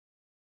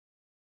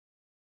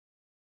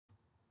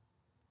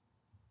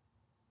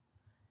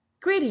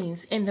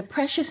Greetings in the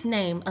precious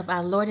name of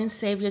our Lord and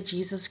Savior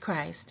Jesus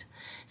Christ.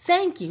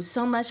 Thank you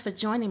so much for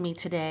joining me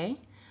today.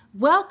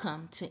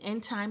 Welcome to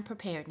End Time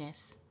Preparedness.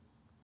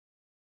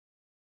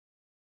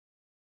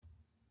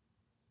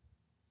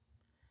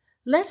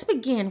 Let's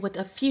begin with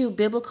a few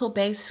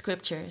biblical-based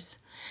scriptures,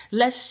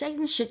 lest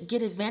Satan should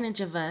get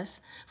advantage of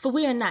us, for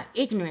we are not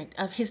ignorant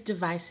of his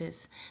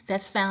devices.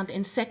 That's found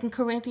in 2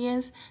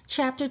 Corinthians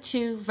chapter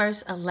 2,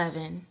 verse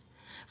 11.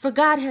 For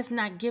God has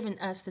not given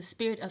us the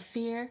spirit of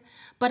fear,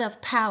 but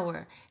of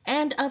power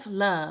and of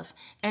love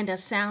and a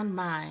sound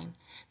mind.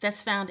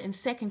 That's found in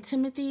 2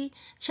 Timothy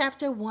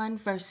chapter 1,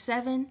 verse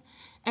 7.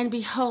 And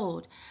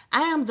behold,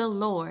 I am the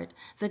Lord,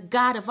 the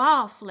God of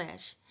all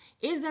flesh.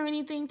 Is there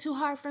anything too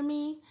hard for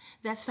me?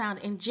 That's found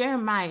in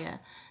Jeremiah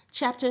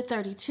chapter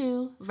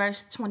 32,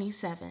 verse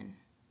 27.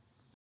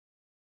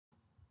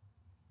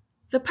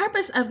 The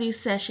purpose of these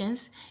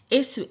sessions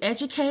is to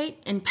educate,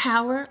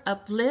 empower,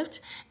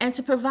 uplift, and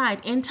to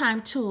provide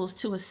end-time tools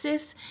to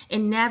assist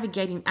in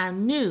navigating our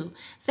new,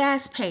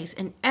 fast-paced,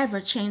 and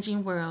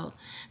ever-changing world.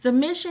 The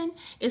mission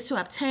is to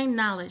obtain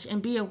knowledge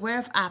and be aware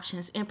of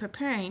options in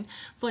preparing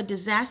for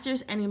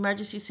disasters and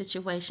emergency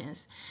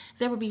situations.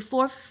 There will be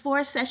four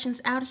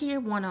sessions out here,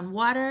 one on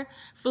water,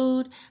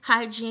 food,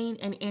 hygiene,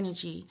 and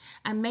energy.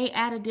 I may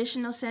add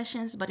additional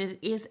sessions, but it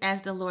is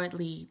as the Lord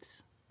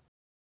leads.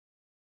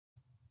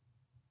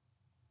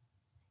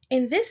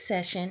 In this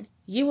session,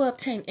 you will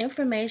obtain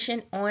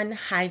information on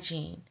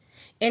hygiene,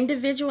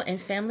 individual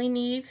and family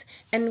needs,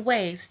 and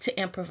ways to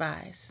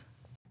improvise.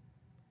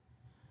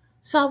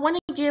 So I want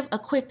to give a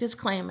quick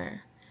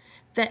disclaimer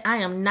that I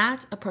am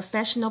not a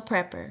professional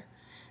prepper.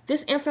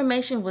 This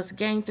information was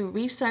gained through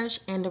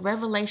research and the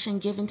revelation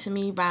given to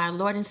me by our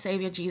Lord and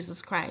Savior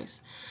Jesus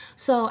Christ.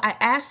 So I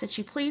ask that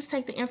you please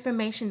take the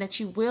information that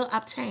you will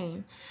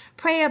obtain,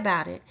 pray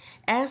about it,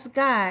 ask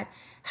God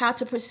how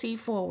to proceed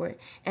forward,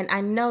 and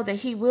I know that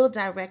He will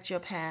direct your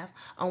path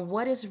on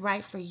what is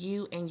right for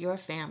you and your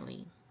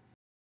family.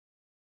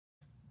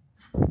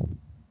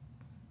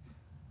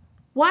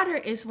 Water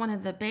is one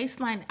of the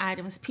baseline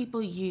items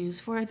people use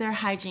for their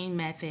hygiene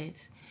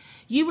methods.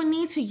 You will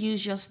need to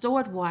use your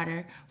stored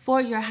water for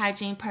your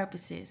hygiene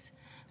purposes.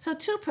 So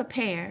to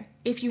prepare,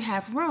 if you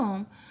have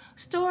room,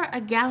 store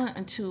a gallon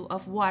or two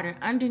of water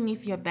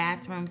underneath your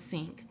bathroom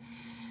sink.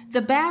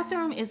 The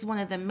bathroom is one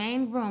of the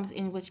main rooms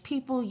in which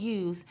people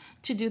use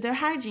to do their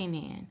hygiene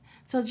in.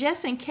 So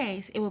just in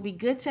case, it will be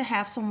good to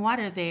have some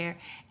water there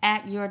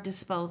at your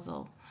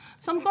disposal.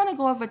 So I'm going to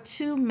go over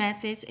two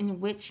methods in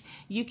which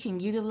you can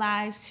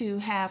utilize to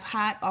have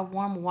hot or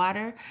warm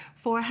water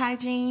for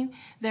hygiene.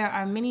 There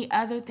are many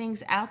other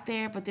things out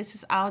there, but this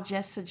is all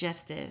just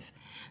suggestive.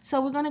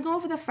 So we're going to go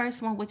over the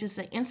first one, which is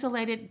the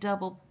insulated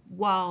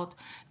double-walled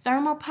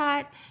thermal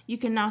pot. You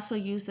can also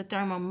use the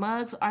thermal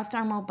mugs or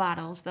thermal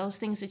bottles, those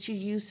things that you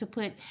use to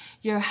put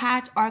your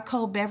hot or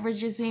cold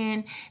beverages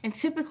in, and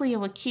typically it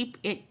will keep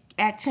it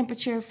at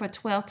temperature for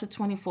 12 to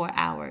 24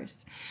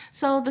 hours.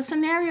 So the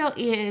scenario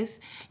is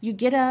you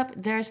get up,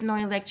 there's no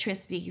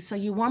electricity. So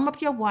you warm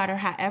up your water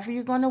however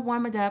you're going to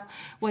warm it up,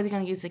 whether you're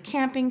going to use a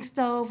camping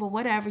stove or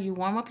whatever, you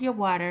warm up your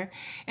water.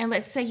 And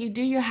let's say you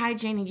do your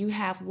hygiene and you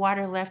have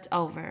water left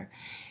over.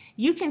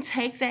 You can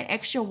take that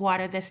extra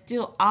water that's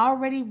still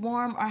already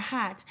warm or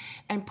hot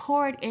and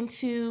pour it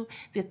into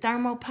the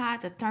thermal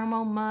pot, the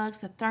thermal mugs,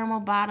 the thermal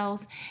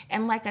bottles,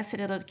 and like I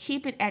said, it'll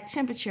keep it at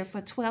temperature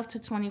for 12 to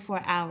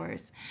 24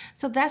 hours.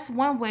 So that's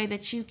one way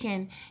that you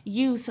can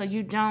use so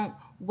you don't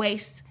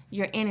waste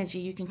your energy.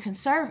 You can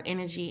conserve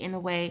energy in a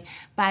way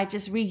by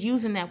just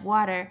reusing that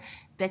water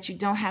that you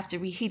don't have to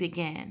reheat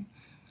again.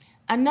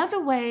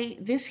 Another way,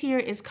 this here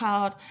is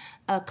called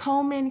a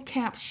Coleman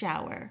camp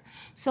shower.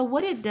 So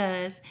what it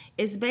does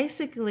is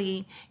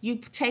basically you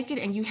take it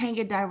and you hang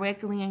it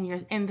directly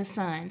in the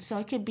sun. So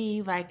it could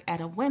be like at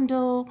a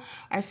window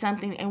or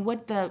something. And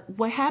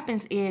what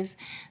happens is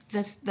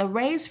the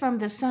rays from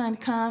the sun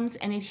comes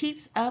and it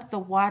heats up the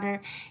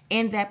water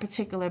in that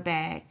particular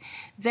bag.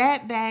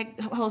 That bag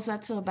holds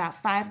up to about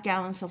 5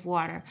 gallons of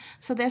water.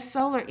 So that's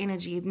solar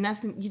energy.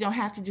 Nothing, you don't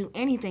have to do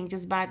anything,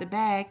 just buy the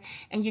bag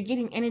and you're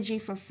getting energy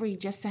for free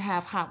just to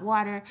have hot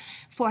water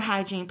for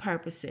hygiene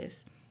purposes.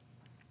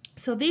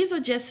 So these are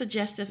just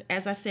suggestive,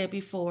 as I said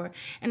before,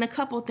 and a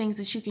couple of things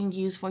that you can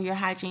use for your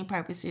hygiene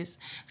purposes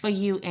for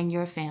you and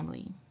your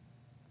family.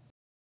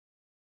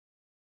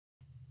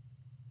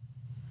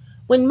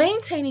 When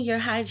maintaining your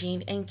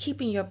hygiene and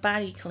keeping your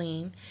body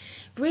clean,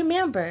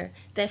 remember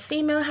that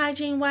female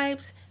hygiene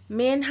wipes,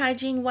 men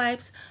hygiene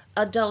wipes,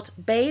 adult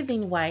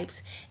bathing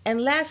wipes, and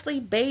lastly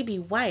baby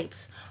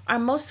wipes are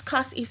most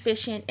cost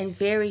efficient and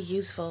very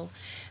useful.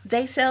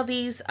 They sell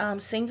these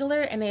singular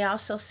and they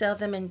also sell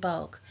them in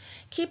bulk.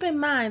 Keep in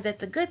mind that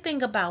the good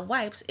thing about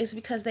wipes is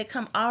because they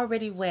come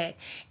already wet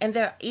and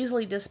they're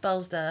easily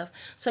disposed of,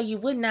 so you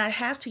would not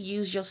have to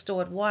use your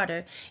stored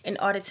water in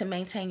order to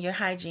maintain your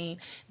hygiene.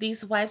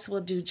 These wipes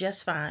will do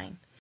just fine.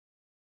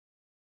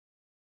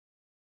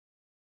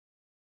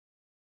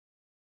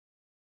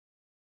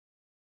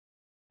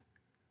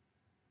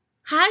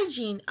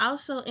 Hygiene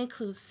also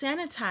includes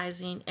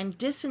sanitizing and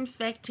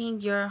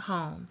disinfecting your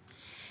home.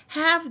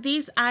 Have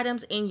these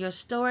items in your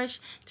storage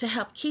to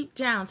help keep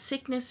down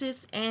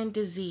sicknesses and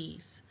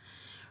disease.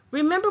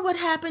 Remember what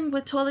happened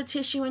with toilet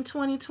tissue in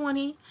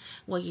 2020?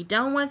 Well, you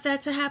don't want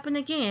that to happen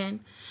again.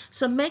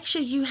 So make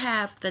sure you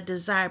have the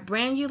desired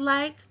brand you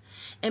like,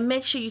 and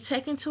make sure you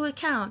take into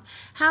account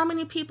how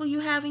many people you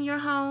have in your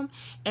home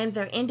and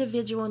their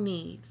individual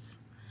needs.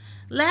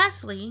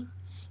 Lastly,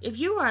 if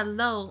you are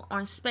low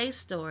on space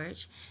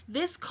storage,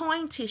 this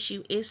coin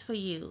tissue is for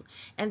you,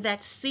 and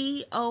that's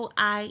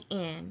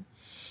COIN.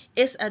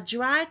 It's a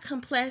dry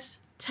compressed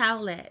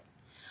towelette.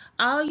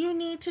 All you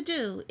need to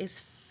do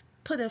is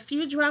put a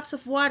few drops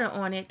of water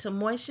on it to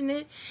moisten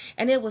it,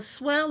 and it will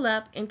swell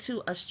up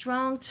into a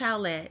strong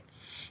towelette.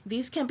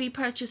 These can be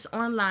purchased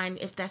online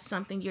if that's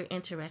something you're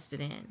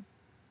interested in.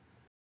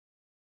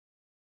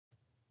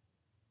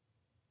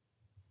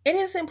 It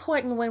is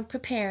important when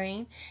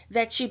preparing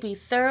that you be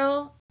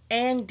thorough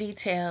and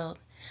detailed.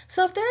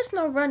 So if there's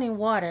no running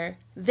water,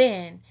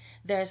 then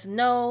there's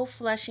no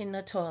flushing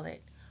the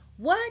toilet.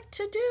 What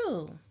to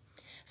do?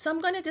 So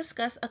I'm going to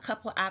discuss a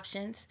couple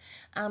options.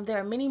 There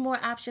are many more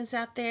options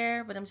out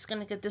there, but I'm just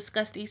going to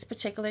discuss these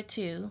particular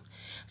two.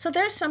 So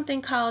there's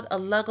something called a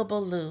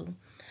luggable loo.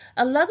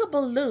 A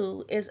luggable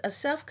loo is a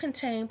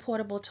self-contained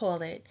portable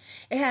toilet.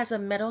 It has a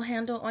metal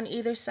handle on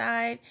either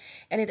side,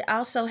 and it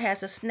also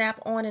has a snap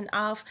on and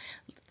off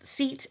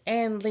seat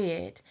and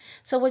lid.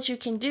 So what you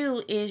can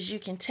do is you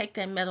can take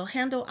that metal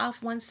handle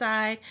off one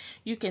side,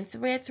 you can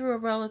thread through a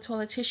roll of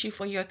toilet tissue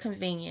for your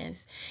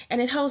convenience,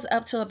 and it holds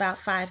up to about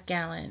 5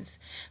 gallons.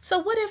 So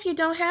what if you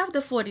don't have the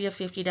 $40 or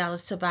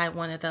 $50 to buy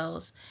one of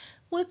those?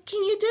 What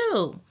can you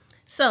do?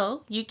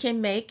 So you can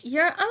make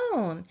your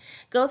own.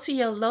 Go to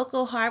your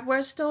local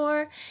hardware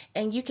store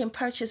and you can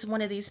purchase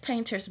one of these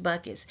painter's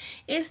buckets.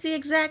 It's the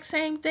exact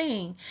same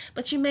thing.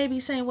 But you may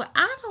be saying, well,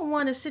 I don't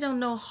want to sit on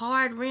no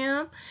hard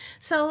rim.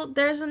 So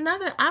there's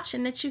another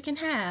option that you can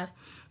have.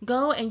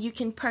 Go and you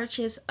can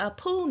purchase a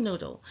pool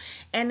noodle.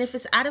 And if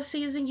it's out of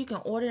season, you can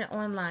order it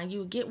online. You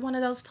will get one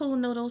of those pool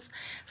noodles,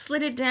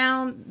 slit it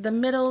down the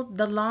middle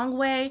the long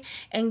way,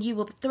 and you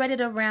will thread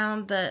it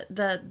around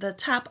the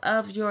top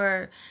of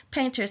your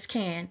painter's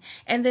can.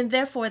 And then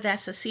therefore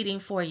that's a seating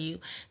for you.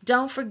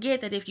 Don't forget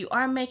that if you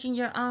are making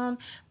your own,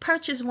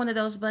 purchase one of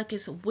those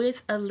buckets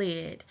with a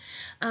lid.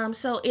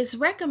 So it's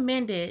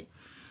recommended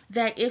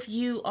that if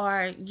you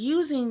are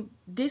using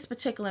this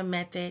particular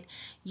method,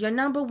 your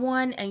number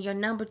one and your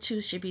number two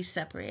should be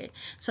separate.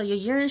 So your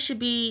urine should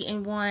be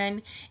in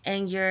one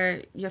and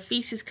your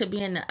feces could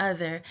be in the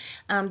other.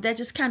 That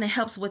just kind of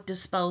helps with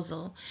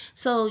disposal.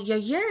 So your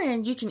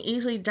urine, you can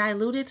easily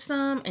dilute it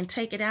some and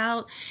take it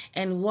out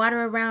and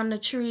water around the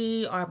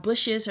tree or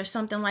bushes or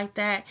something like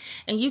that,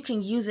 and you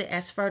can use it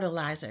as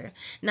fertilizer.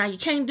 Now you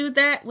can't do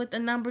that with the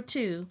number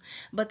two,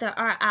 but there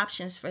are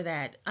options for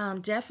that.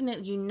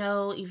 Definitely,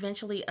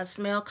 eventually a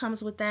smell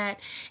comes with that,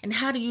 and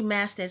how do you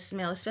mask that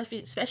smell,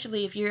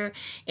 especially if you're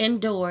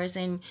indoors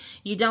and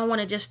you don't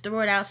want to just throw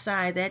it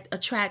outside? That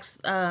attracts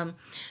all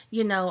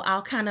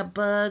kind of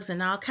bugs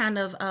and all kind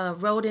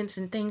of rodents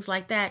and things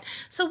like that.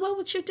 So what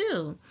would you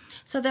do?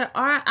 So there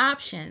are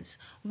options.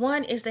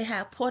 One is they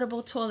have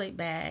portable toilet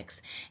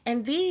bags,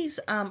 and these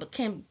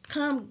can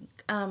come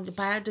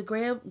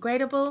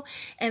biodegradable,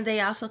 and they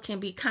also can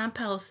be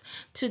compost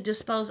to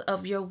dispose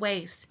of your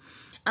waste.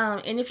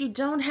 And if you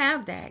don't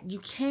have that, you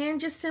can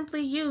just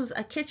simply use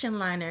a kitchen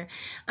liner,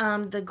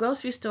 the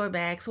grocery store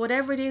bags,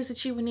 whatever it is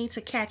that you would need to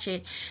catch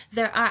it.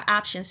 There are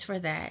options for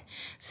that.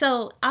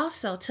 So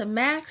also to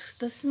mask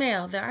the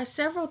smell, there are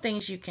several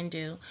things you can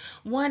do.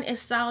 One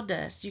is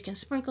sawdust. You can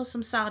sprinkle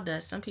some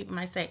sawdust. Some people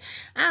might say,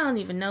 I don't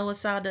even know what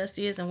sawdust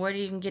is and where do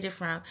you even get it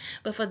from.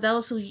 But for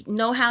those who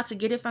know how to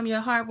get it from your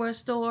hardware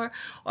store,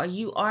 or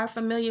you are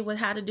familiar with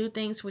how to do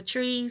things with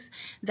trees,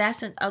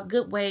 that's a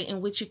good way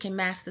in which you can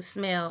mask the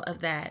smell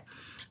of that.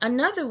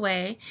 Another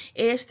way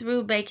is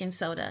through baking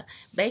soda.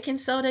 Baking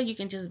soda, you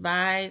can just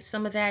buy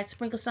some of that,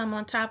 sprinkle some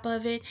on top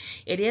of it.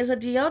 It is a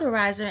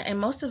deodorizer, and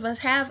most of us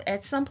have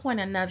at some point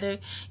or another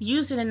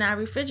used it in our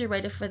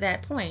refrigerator for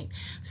that point.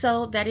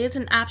 So that is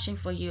an option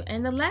for you.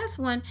 And the last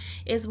one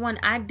is one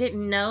I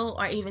didn't know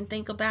or even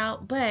think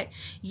about, but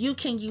you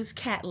can use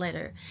cat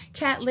litter.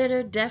 Cat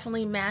litter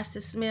definitely masks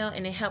the smell,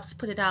 and it helps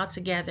put it all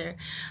together.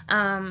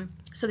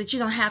 So that you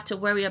don't have to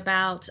worry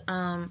about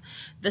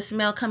the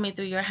smell coming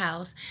through your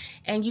house.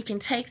 And you can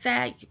take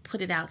that, you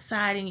put it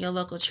outside in your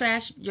local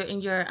trash,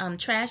 in your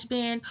trash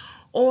bin,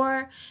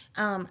 or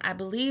I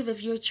believe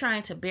if you're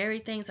trying to bury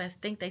things, I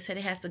think they said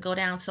it has to go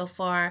down so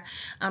far.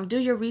 Do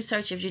your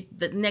research of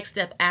the next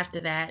step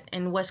after that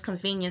and what's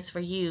convenience for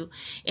you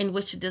in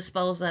which to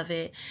dispose of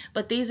it.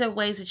 But these are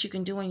ways that you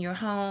can do in your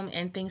home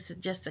and things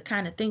to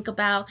kind of think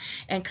about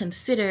and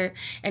consider.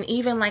 And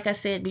even like I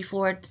said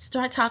before,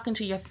 start talking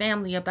to your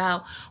family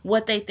about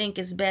what they think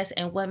is best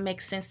and what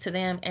makes sense to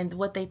them and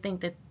what they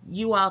think that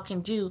you all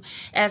can do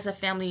as a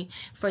family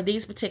for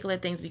these particular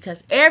things,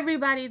 because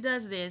everybody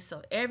does this,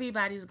 so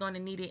everybody's going to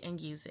need it and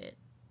use it.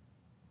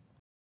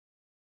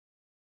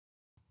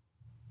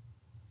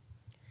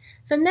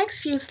 The next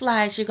few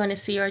slides you're going to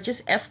see are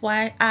just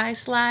FYI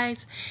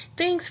slides,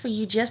 things for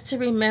you just to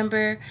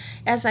remember.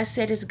 As I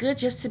said, it's good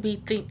just to be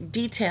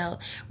detailed.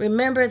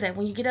 Remember that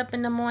when you get up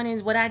in the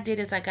morning, what I did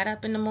is I got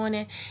up in the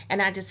morning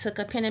and I just took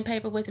a pen and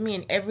paper with me,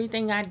 and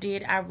everything I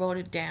did, I wrote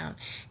it down.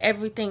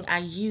 Everything I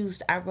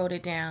used, I wrote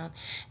it down.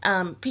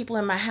 People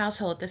in my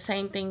household, the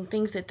same thing,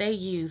 things that they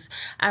use,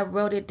 I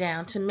wrote it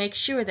down to make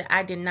sure that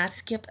I did not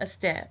skip a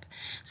step.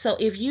 So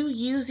if you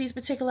use these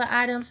particular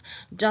items,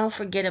 don't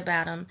forget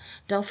about them.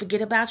 Don't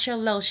forget about your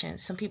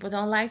lotions. Some people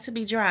don't like to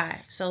be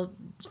dry, so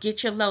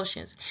get your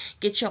lotions,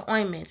 get your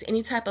ointments,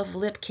 any type of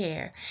lip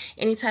care,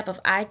 any type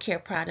of eye care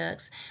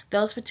products.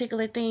 Those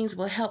particular things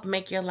will help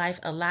make your life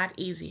a lot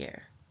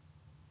easier.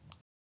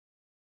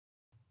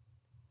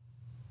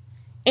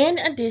 In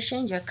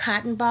addition, your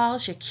cotton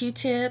balls, your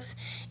Q-tips,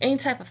 any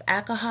type of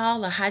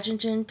alcohol or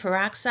hydrogen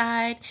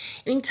peroxide,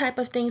 any type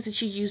of things that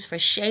you use for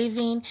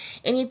shaving,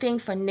 anything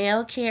for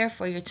nail care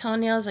for your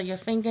toenails or your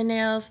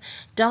fingernails,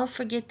 don't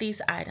forget these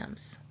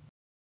items.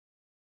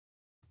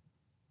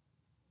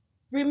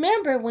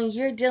 Remember, when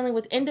you're dealing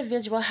with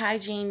individual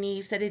hygiene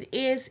needs, that it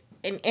is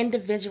an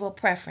individual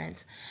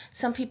preference.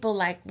 Some people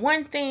like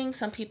one thing,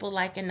 some people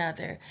like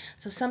another.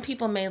 So some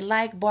people may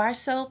like bar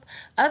soap,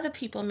 other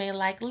people may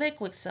like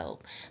liquid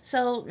soap.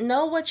 So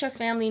know what your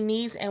family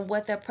needs and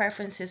what their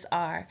preferences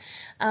are.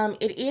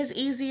 It is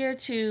easier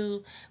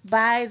to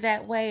buy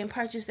that way and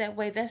purchase that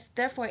way.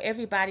 Therefore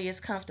everybody is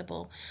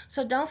comfortable.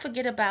 So don't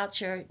forget about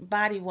your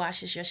body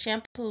washes, your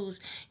shampoos,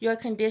 your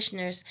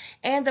conditioners,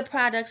 and the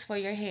products for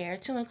your hair,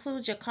 to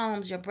include your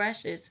combs, your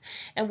brushes,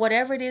 and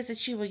whatever it is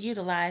that you will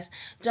utilize.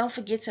 Don't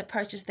forget to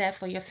purchase that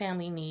for your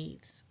family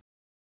needs.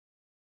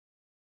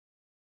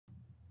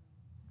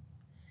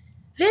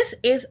 This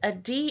is a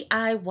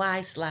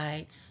DIY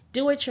slide,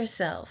 do it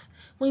yourself.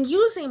 When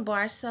using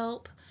bar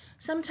soap,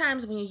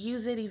 sometimes when you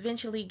use it,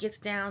 eventually it gets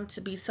down to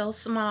be so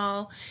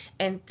small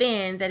and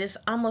thin that it's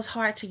almost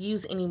hard to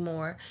use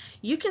anymore.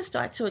 You can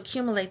start to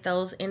accumulate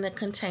those in a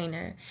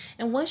container.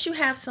 And once you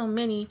have so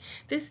many,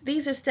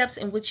 these are steps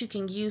in which you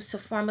can use to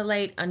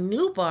formulate a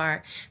new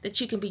bar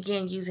that you can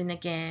begin using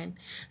again.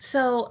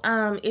 So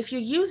if you're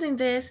using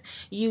this,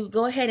 you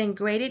go ahead and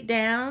grate it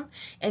down,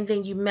 and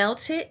then you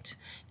melt it,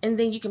 and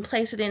then you can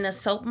place it in a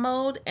soap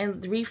mold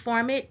and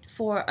reform it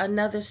for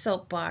another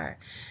soap bar.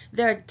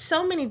 There are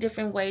so many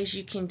different ways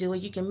you can do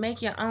it. You can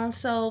make your own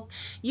soap,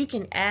 you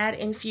can add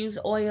infused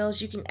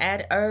oils, you can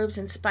add herbs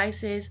and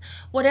spices,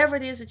 whatever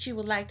it is that you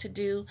would like to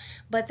do,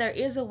 but there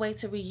is a way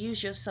to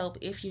reuse your soap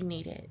if you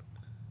need it.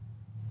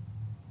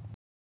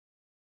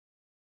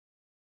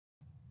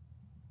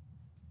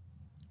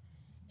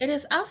 It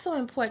is also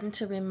important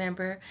to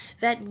remember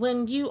that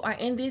when you are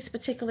in this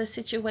particular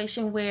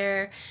situation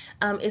where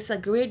it's a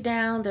grid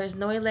down, there's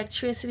no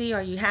electricity, or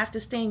you have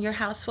to stay in your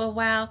house for a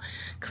while,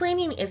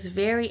 cleaning is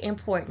very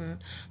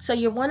important. So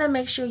you want to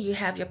make sure you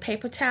have your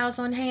paper towels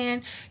on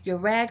hand, your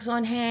rags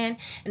on hand,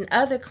 and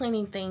other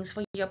cleaning things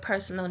for your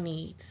personal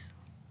needs.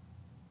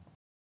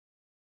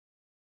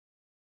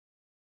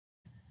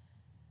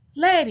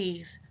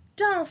 Ladies,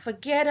 don't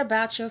forget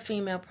about your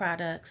female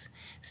products.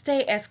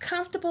 Stay as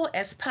comfortable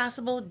as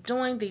possible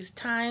during these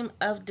time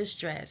of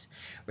distress.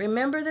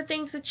 Remember the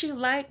things that you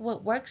like,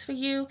 what works for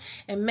you,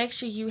 and make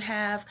sure you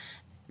have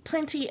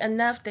plenty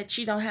enough that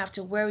you don't have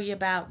to worry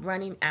about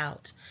running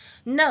out.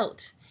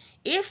 Note,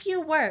 if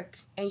you work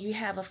and you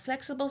have a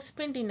flexible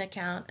spending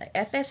account,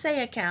 a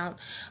FSA account,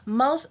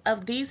 most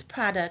of these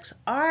products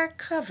are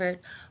covered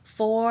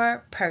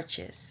for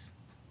purchase.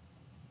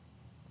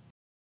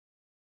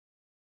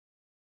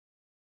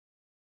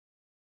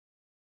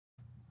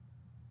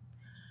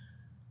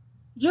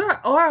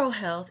 Your oral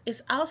health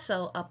is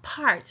also a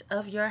part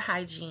of your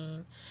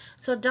hygiene.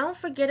 So don't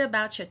forget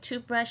about your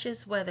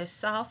toothbrushes, whether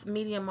soft,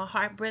 medium, or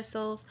hard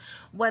bristles,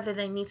 whether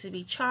they need to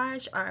be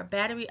charged or are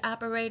battery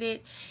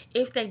operated.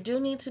 If they do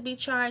need to be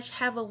charged,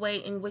 have a way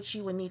in which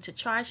you will need to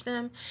charge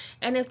them.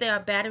 And if they are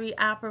battery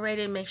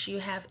operated, make sure you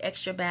have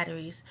extra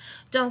batteries.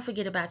 Don't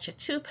forget about your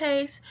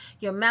toothpaste,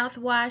 your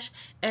mouthwash,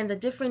 and the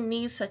different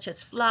needs such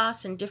as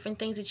floss and different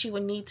things that you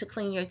would need to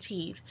clean your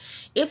teeth.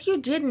 If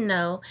you didn't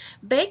know,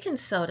 baking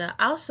soda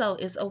also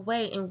is a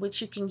way in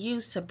which you can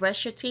use to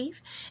brush your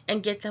teeth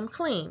and get them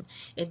clean.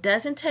 It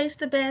doesn't taste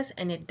the best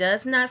and it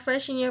does not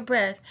freshen your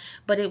breath,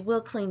 but it will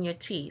clean your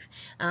teeth.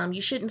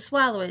 You shouldn't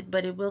swallow it,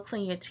 but it will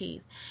clean your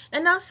teeth.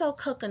 And also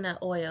coconut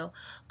oil.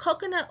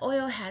 Coconut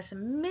oil has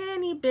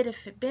many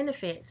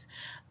benefits.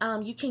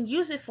 You can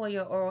use it for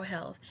your oral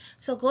health.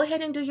 So go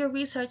ahead and do your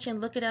research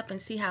and look it up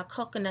and see how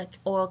coconut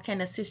oil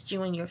can assist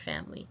you and your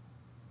family.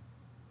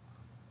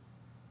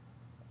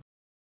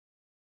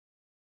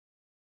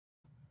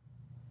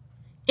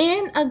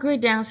 In a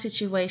grid down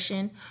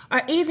situation,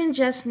 or even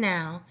just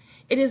now,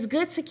 it is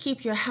good to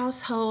keep your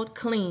household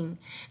clean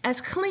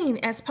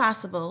as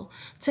possible,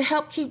 to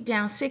help keep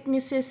down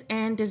sicknesses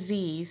and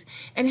disease,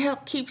 and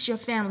help keep your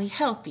family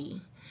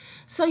healthy.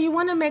 So you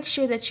want to make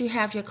sure that you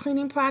have your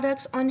cleaning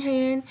products on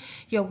hand,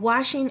 your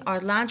washing or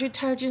laundry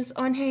detergents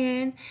on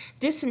hand,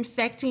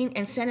 disinfecting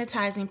and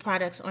sanitizing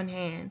products on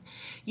hand.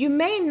 You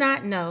may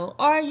not know,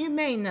 or you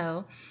may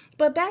know,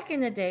 but back in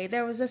the day,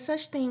 there was a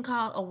such thing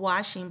called a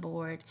washing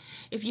board.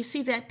 If you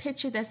see that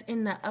picture that's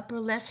in the upper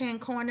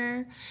left-hand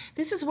corner,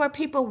 this is where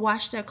people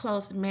wash their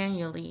clothes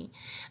manually.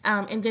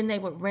 And then they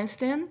would rinse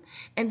them,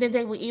 and then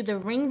they would either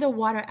wring the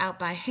water out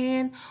by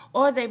hand,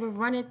 or they would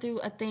run it through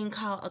a thing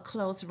called a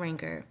clothes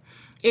wringer.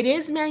 It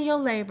is manual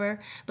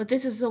labor, but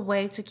this is a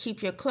way to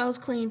keep your clothes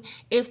clean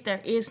if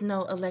there is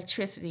no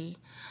electricity.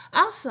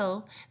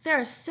 Also, there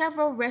are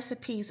several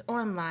recipes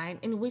online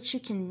in which you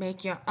can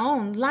make your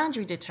own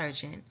laundry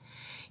detergent.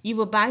 You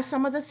will buy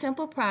some of the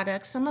simple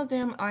products. Some of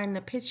them are in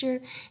the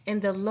picture in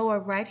the lower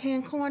right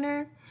hand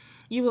corner.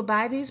 You will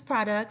buy these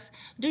products,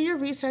 do your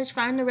research,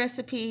 find the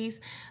recipes,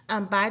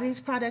 buy these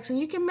products, and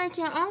you can make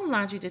your own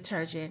laundry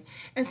detergent.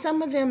 And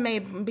some of them may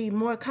be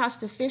more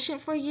cost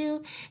efficient for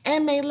you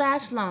and may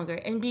last longer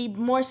and be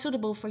more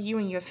suitable for you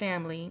and your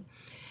family.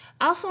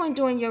 Also, in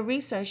doing your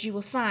research, you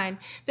will find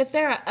that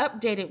there are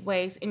updated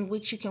ways in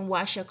which you can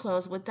wash your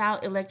clothes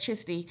without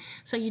electricity,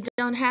 so you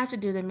don't have to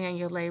do the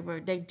manual labor.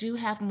 They do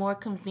have more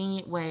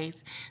convenient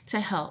ways to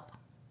help.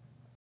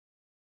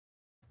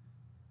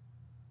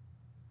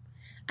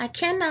 I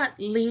cannot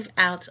leave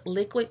out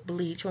liquid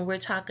bleach when we're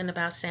talking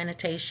about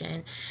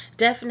sanitation.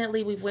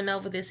 Definitely, we went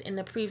over this in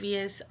the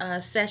previous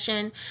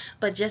session,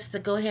 but just to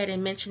go ahead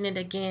and mention it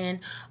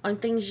again on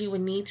things you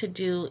would need to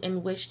do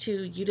in which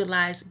to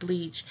utilize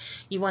bleach.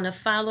 You want to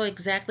follow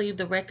exactly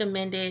the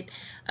recommended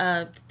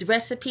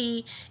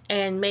recipe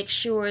and make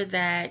sure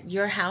that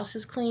your house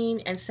is clean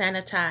and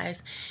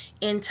sanitized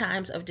in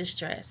times of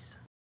distress.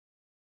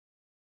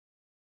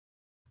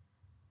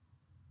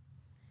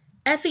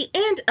 At the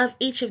end of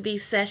each of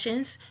these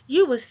sessions,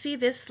 you will see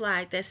this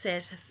slide that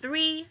says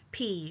 3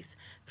 P's: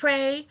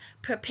 pray,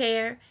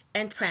 prepare,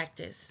 and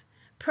practice.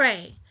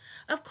 Pray.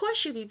 Of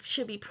course, you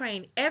should be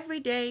praying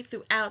every day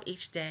throughout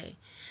each day.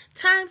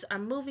 Times are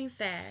moving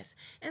fast,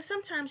 and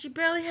sometimes you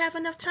barely have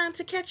enough time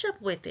to catch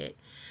up with it.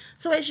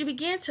 So as you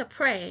begin to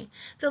pray,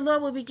 the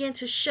Lord will begin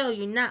to show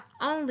you not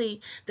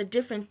only the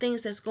different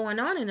things that's going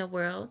on in the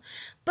world,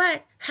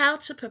 but how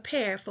to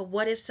prepare for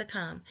what is to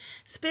come,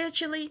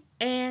 spiritually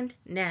and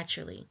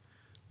naturally.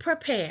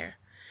 Prepare.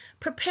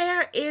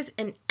 Prepare is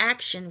an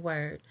action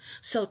word.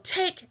 So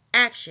take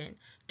action.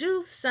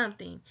 Do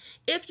something.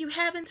 If you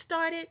haven't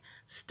started,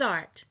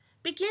 start.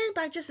 Begin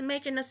by just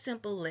making a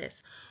simple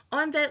list.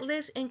 On that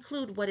list,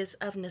 include what is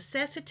of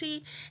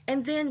necessity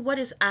and then what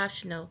is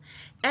optional.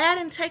 Add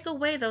and take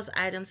away those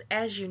items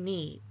as you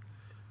need.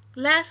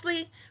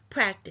 Lastly,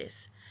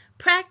 practice.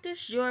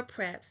 Practice your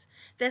preps.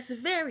 That's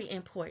very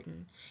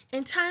important.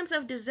 In times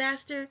of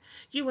disaster,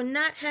 you will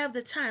not have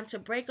the time to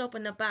break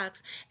open the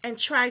box and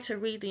try to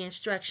read the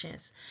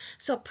instructions.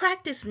 So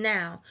practice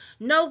now.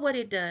 Know what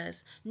it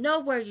does, know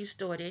where you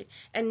stored it,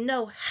 and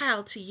know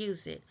how to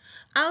use it.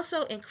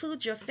 Also,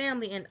 include your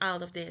family in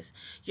all of this.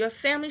 Your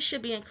family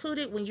should be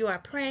included when you are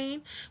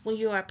praying, when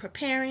you are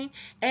preparing,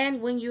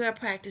 and when you are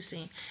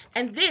practicing.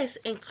 And this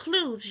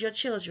includes your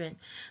children.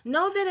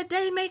 Know that a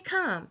day may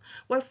come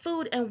where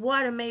food and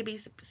water may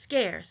be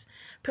scarce.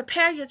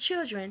 Prepare your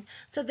children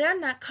so they're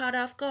not caught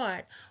off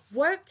guard.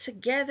 Work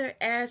together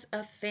as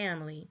a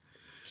family.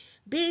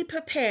 Be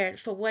prepared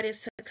for what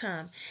is to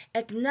come.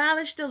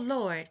 Acknowledge the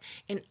Lord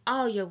in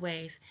all your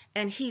ways,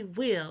 and He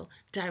will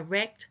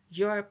direct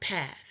your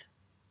path.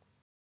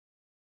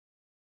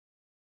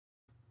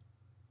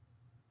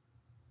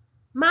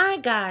 My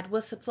God will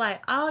supply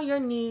all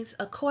your needs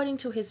according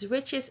to his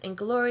riches and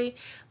glory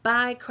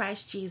by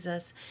Christ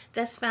Jesus.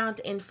 That's found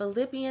in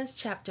Philippians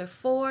chapter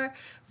 4,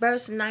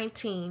 verse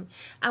 19.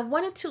 I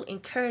wanted to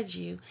encourage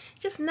you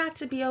just not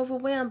to be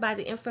overwhelmed by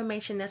the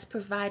information that's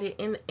provided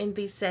in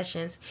these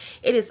sessions.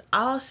 It is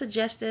all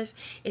suggestive.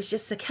 It's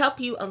just to help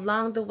you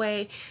along the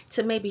way,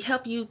 to maybe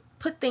help you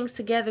put things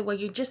together where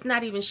you're just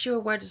not even sure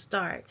where to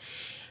start.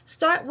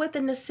 Start with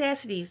the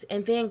necessities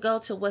and then go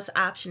to what's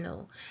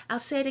optional. I'll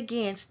say it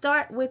again.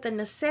 Start with the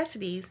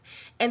necessities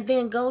and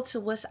then go to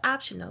what's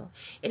optional.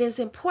 It is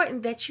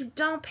important that you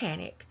don't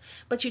panic,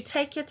 but you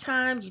take your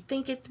time, you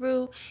think it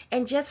through,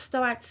 and just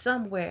start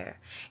somewhere.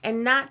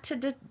 And not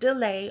to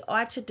delay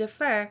or to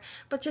defer,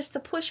 but just to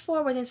push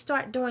forward and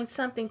start doing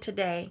something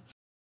today.